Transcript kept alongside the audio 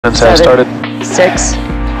7, started. 6,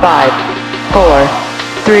 5, 4,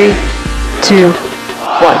 3, 2,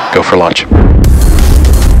 1. Go for launch.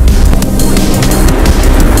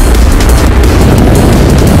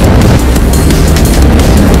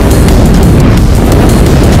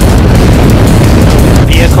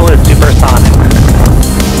 Vehicle is supersonic.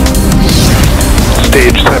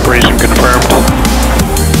 Stage separation confirmed.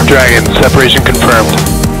 Dragon, separation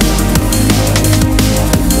confirmed.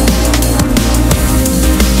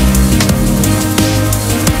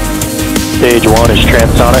 Stage 1 is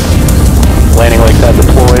transonic. Landing legs have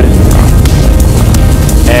deployed.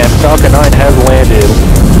 And Falcon 9 has landed.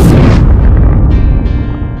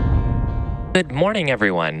 Good morning,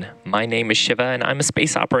 everyone. My name is Shiva, and I'm a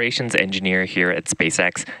space operations engineer here at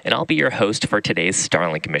SpaceX, and I'll be your host for today's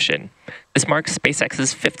Starlink mission. This marks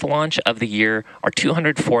SpaceX's 5th launch of the year, our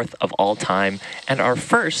 204th of all time, and our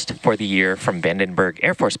first for the year from Vandenberg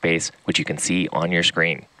Air Force Base, which you can see on your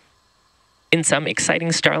screen. In some exciting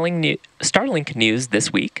Starlink news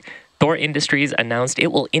this week, Thor Industries announced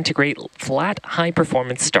it will integrate flat,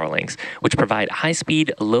 high-performance Starlinks, which provide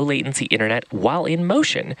high-speed, low-latency internet while in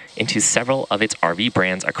motion, into several of its RV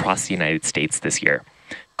brands across the United States this year.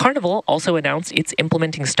 Carnival also announced it's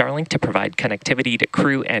implementing Starlink to provide connectivity to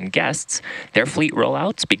crew and guests. Their fleet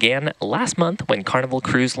rollouts began last month when Carnival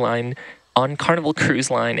Cruise Line and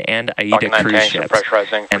AIDA cruise ships,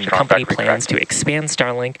 and the company plans to expand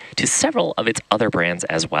Starlink to several of its other brands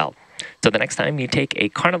as well. So the next time you take a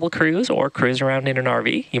Carnival cruise or cruise around in an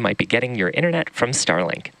RV, you might be getting your internet from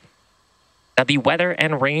Starlink. Now, the weather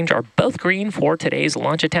and range are both green for today's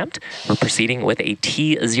launch attempt. We're proceeding with a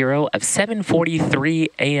T0 of 7:43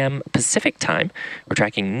 a.m. Pacific time. We're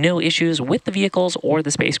tracking no issues with the vehicles or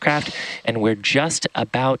the spacecraft, and we're just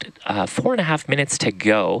about 4.5 minutes to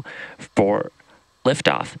go for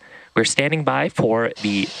liftoff. We're standing by for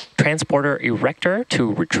the transporter erector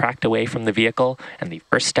to retract away from the vehicle, and the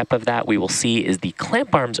first step of that we will see is the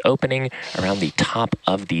clamp arms opening around the top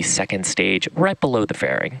of the second stage, right below the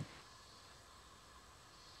fairing.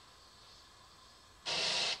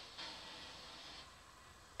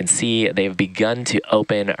 You can see they've begun to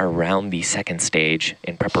open around the second stage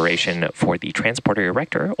in preparation for the transporter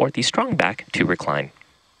erector or the strongback to recline.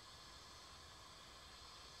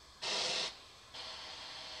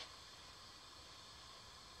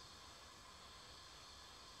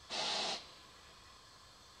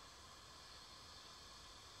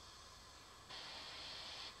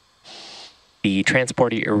 The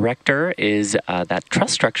transporter erector is that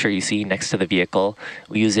truss structure you see next to the vehicle.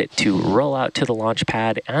 We use it to roll out to the launch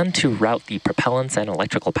pad and to route the propellants and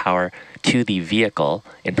electrical power to the vehicle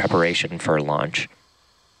in preparation for launch.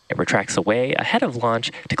 It retracts away ahead of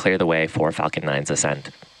launch to clear the way for Falcon 9's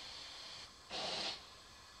ascent.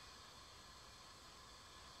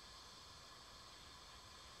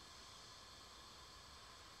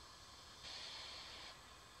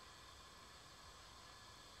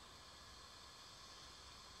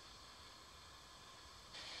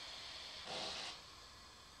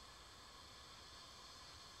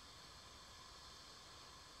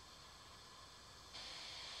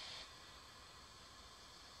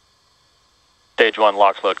 Stage 1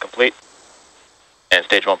 LOX load complete. And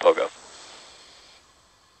Stage 1 POGO.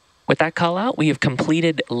 With that call out, we have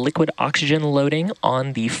completed liquid oxygen loading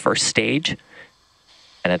on the first stage.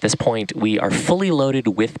 And at this point, we are fully loaded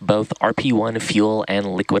with both RP1 fuel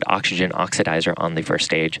and liquid oxygen oxidizer on the first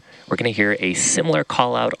stage. We're going to hear a similar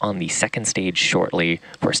call out on the second stage shortly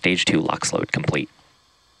for Stage 2 LOX load complete.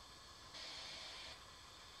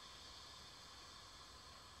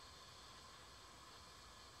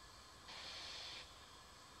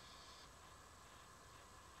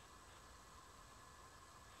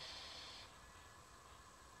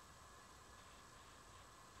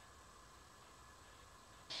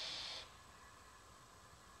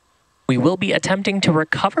 We will be attempting to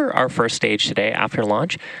recover our first stage today after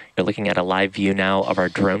launch. You're looking at a live view now of our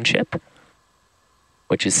drone ship,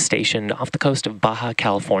 which is stationed off the coast of Baja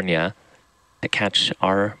California to catch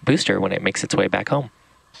our booster when it makes its way back home.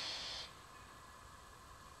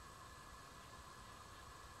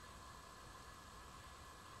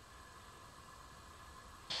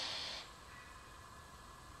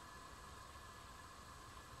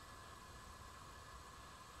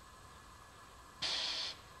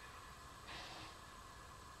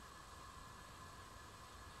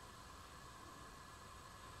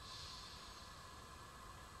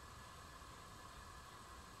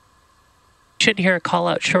 Should hear a call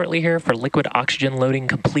out shortly here for liquid oxygen loading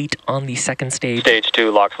complete on the second stage. Stage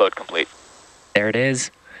 2 LOX load complete. There it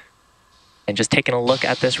is. And just taking a look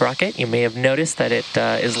at this rocket, you may have noticed that it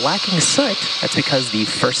is lacking soot. That's because the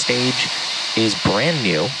first stage is brand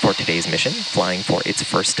new for today's mission, flying for its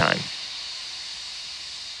first time.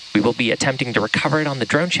 We will be attempting to recover it on the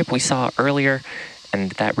drone ship we saw earlier,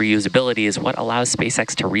 and that reusability is what allows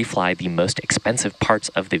SpaceX to refly the most expensive parts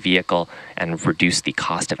of the vehicle and reduce the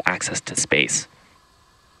cost of access to space.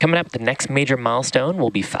 Coming up, the next major milestone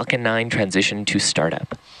will be Falcon 9 transition to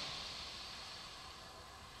startup.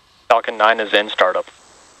 Falcon 9 is in startup.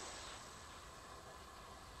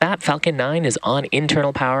 That Falcon 9 is on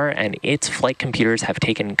internal power, and its flight computers have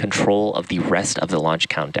taken control of the rest of the launch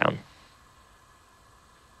countdown.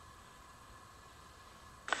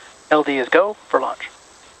 LD is go for launch.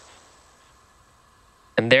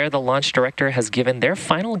 And there, the launch director has given their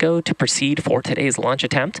final go to proceed for today's launch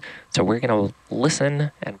attempt. So we're going to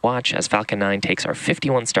listen and watch as Falcon 9 takes our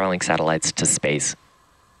 51 Starlink satellites to space.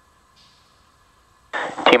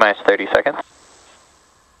 T-minus 30 seconds.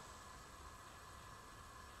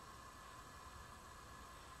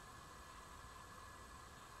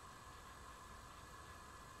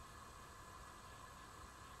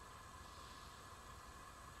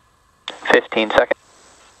 Seconds.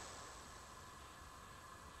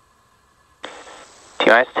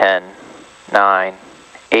 T-minus 10, 9,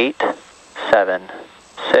 8, 7,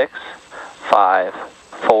 6, 5,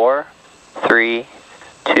 4, 3,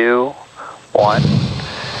 2, 1.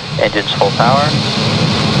 Engines full power.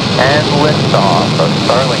 And liftoff of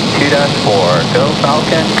Starlink 2-4. Go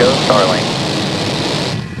Falcon, go Starlink.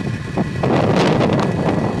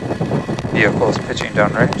 Vehicle is pitching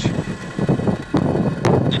downrange.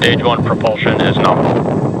 Stage 1 propulsion is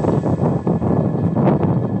nominal.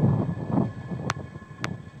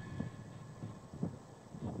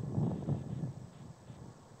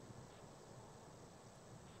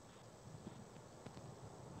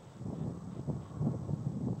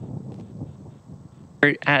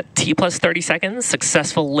 We're at T plus 30 seconds,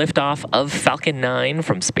 successful liftoff of Falcon 9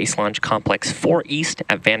 from Space Launch Complex 4 East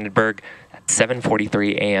at Vandenberg.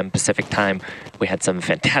 7:43 a.m. Pacific time. We had some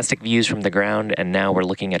fantastic views from the ground, and now we're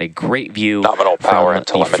looking at a great view Nominal power and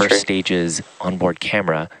from the telemetry. first stage's onboard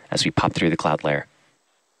camera as we pop through the cloud layer.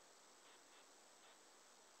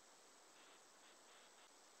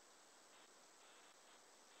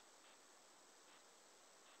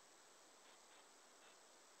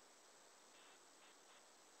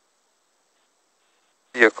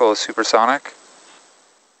 Vehicle is supersonic.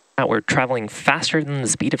 Now we're traveling faster than the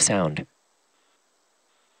speed of sound.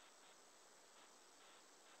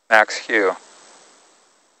 Max Q.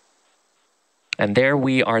 And there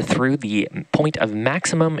we are through the point of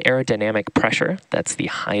maximum aerodynamic pressure. That's the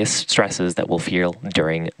highest stresses that we'll feel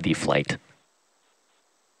during the flight.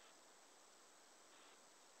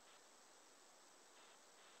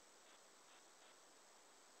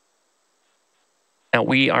 Now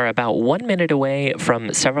we are about 1 minute away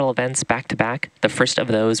from several events back to back. The first of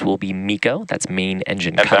those will be MECO, that's main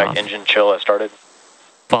engine cutoff. Engine chill has started.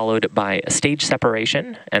 Followed by a stage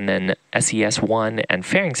separation, and then SES-1 and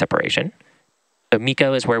fairing separation. So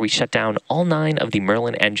MECO is where we shut down all 9 of the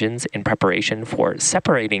Merlin engines in preparation for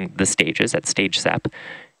separating the stages at stage sep.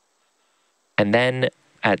 And then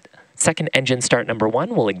at second engine start number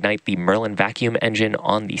 1, we'll ignite the Merlin vacuum engine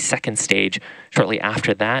on the second stage. Shortly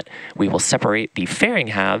after that, we will separate the fairing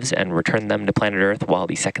halves and return them to planet Earth while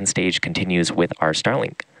the second stage continues with our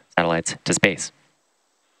Starlink satellites to space.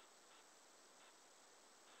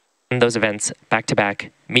 And those events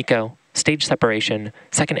back-to-back, MECO, stage separation,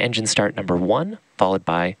 second engine start number 1, followed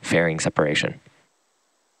by fairing separation.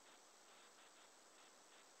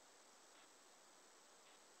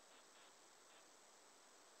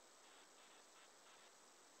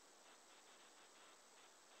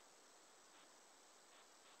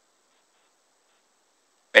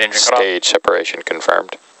 Stage separation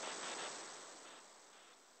confirmed.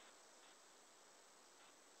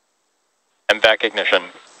 And back ignition.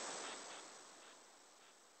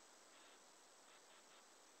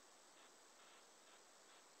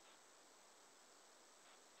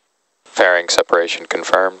 Fairing separation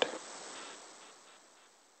confirmed.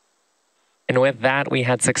 And with that, we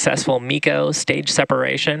had successful MECO stage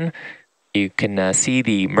separation. You can see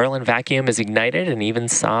the Merlin vacuum is ignited and even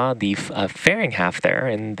saw the fairing half there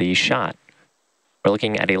in the shot. We're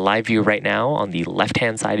looking at a live view right now. On the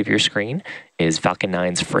left-hand side of your screen is Falcon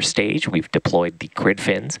 9's first stage. We've deployed the grid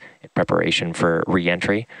fins in preparation for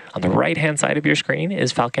re-entry. On the right-hand side of your screen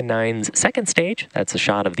is Falcon 9's second stage. That's a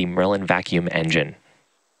shot of the Merlin vacuum engine.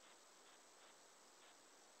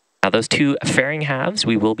 Now those 2 fairing halves,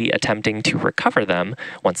 we will be attempting to recover them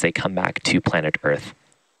once they come back to planet Earth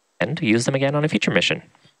and use them again on a future mission.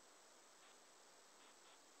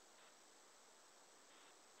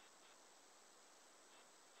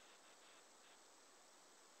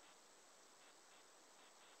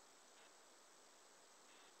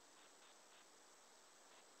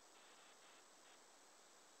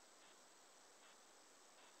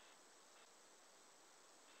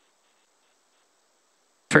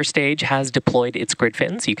 First stage has deployed its grid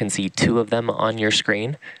fins. You can see 2 of them on your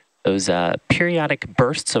screen. Those periodic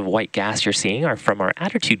bursts of white gas you're seeing are from our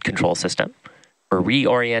attitude control system. We're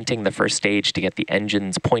reorienting the first stage to get the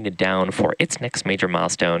engines pointed down for its next major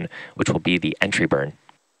milestone, which will be the entry burn.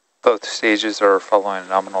 Both stages are following a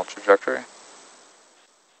nominal trajectory.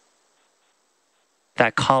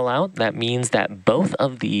 That call out, that means that both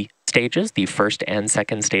of the stages, the first and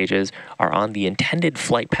second stages, are on the intended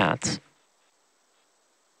flight paths.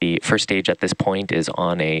 The first stage at this point is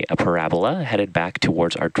on a parabola headed back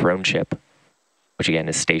towards our drone ship, which again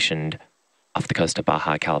is stationed off the coast of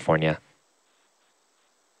Baja California.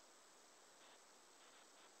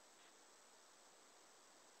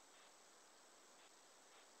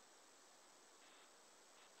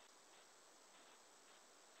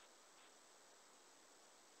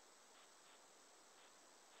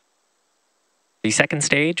 The second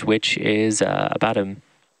stage, which is about a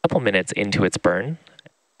couple minutes into its burn,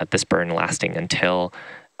 this burn lasting until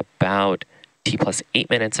about T plus 8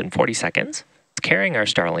 minutes and 40 seconds, it's carrying our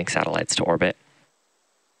Starlink satellites to orbit.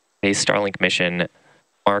 Today's Starlink mission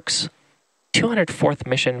marks 204th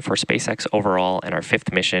mission for SpaceX overall and our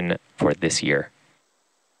 5th mission for this year.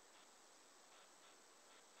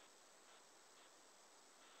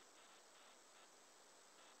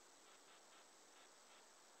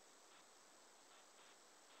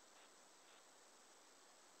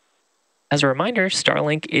 As a reminder,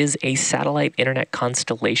 Starlink is a satellite internet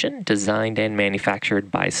constellation designed and manufactured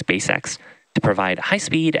by SpaceX to provide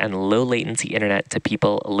high-speed and low-latency internet to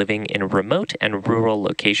people living in remote and rural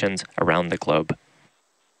locations around the globe.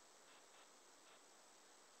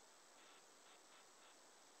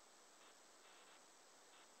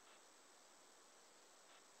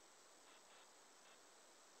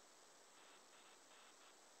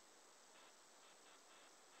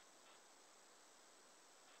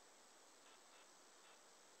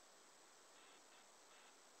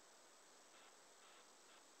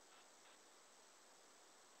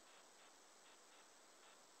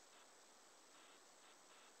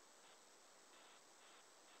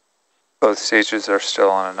 Both stages are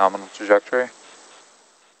still on a nominal trajectory.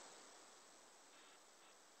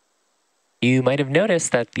 You might have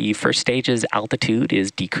noticed that the first stage's altitude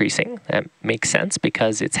is decreasing. That makes sense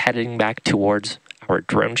because it's heading back towards our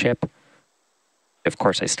drone ship. Of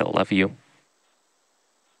course, I still love you.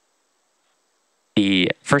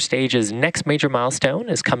 The first stage's next major milestone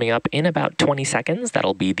is coming up in about 20 seconds.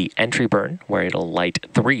 That'll be the entry burn, where it'll light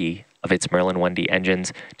 3 of its Merlin 1D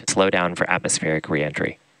engines to slow down for atmospheric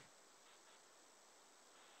re-entry.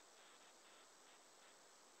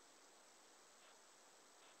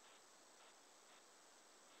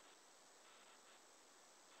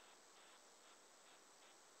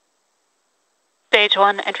 Stage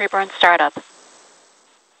 1 entry burn startup.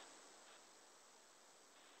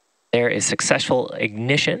 There is successful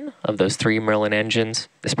ignition of those 3 Merlin engines,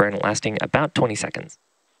 this burn lasting about 20 seconds.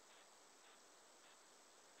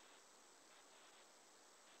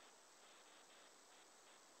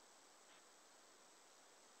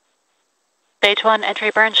 Stage 1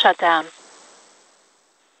 entry burn shutdown.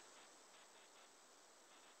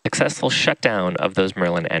 Successful shutdown of those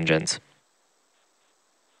Merlin engines.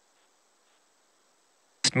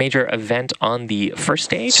 Next major event on the first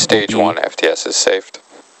stage. Stage 1 FTS is saved.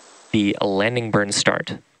 The landing burn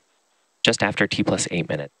start just after T plus 8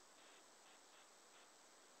 minutes.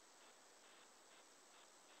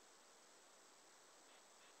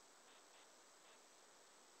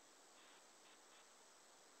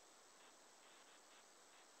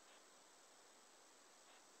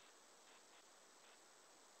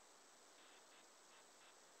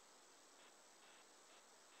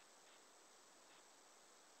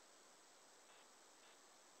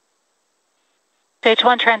 Stage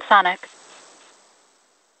 1 transonic.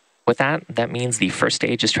 With that means the first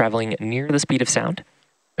stage is traveling near the speed of sound.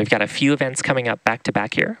 We've got a few events coming up back to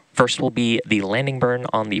back here. First will be the landing burn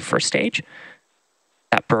on the first stage.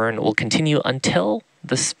 That burn will continue until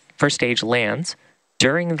the first stage lands.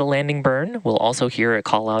 During the landing burn, we'll also hear a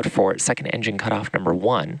call out for second engine cutoff number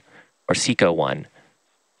 1, or SECO 1,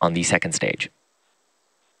 on the second stage.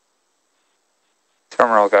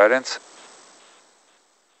 Terminal guidance.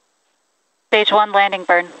 Stage 1 landing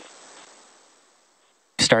burn.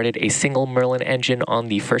 Started a single Merlin engine on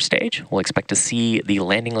the first stage. We'll expect to see the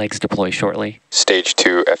landing legs deploy shortly. Stage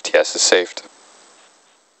 2 FTS is saved.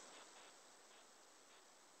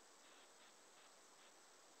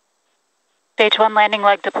 Stage 1 landing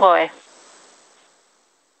leg deploy.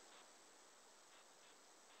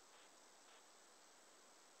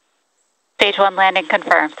 Stage 1 landing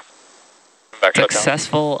confirmed.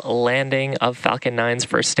 Successful landing of Falcon 9's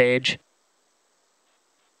first stage.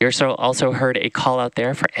 You also heard a call out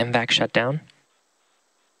there for MVAC shutdown.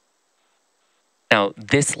 Now,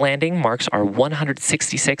 this landing marks our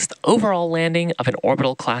 166th overall landing of an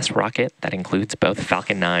orbital class rocket that includes both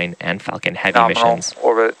Falcon 9 and Falcon Heavy missions.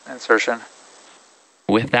 Orbit insertion.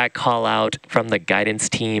 With that call out from the guidance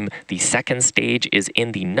team, the second stage is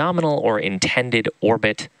in the nominal or intended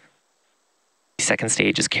orbit. The second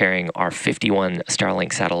stage is carrying our 51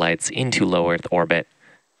 Starlink satellites into low Earth orbit.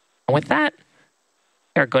 And with that,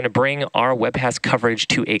 we are going to bring our webcast coverage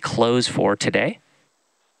to a close for today.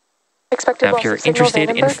 Now, if you're interested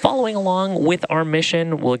in following along with our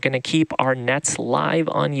mission, we're going to keep our nets live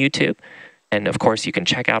on YouTube. And of course, you can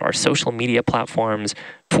check out our social media platforms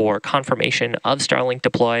for confirmation of Starlink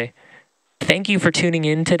deploy. Thank you for tuning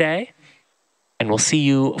in today, and we'll see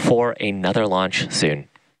you for another launch soon.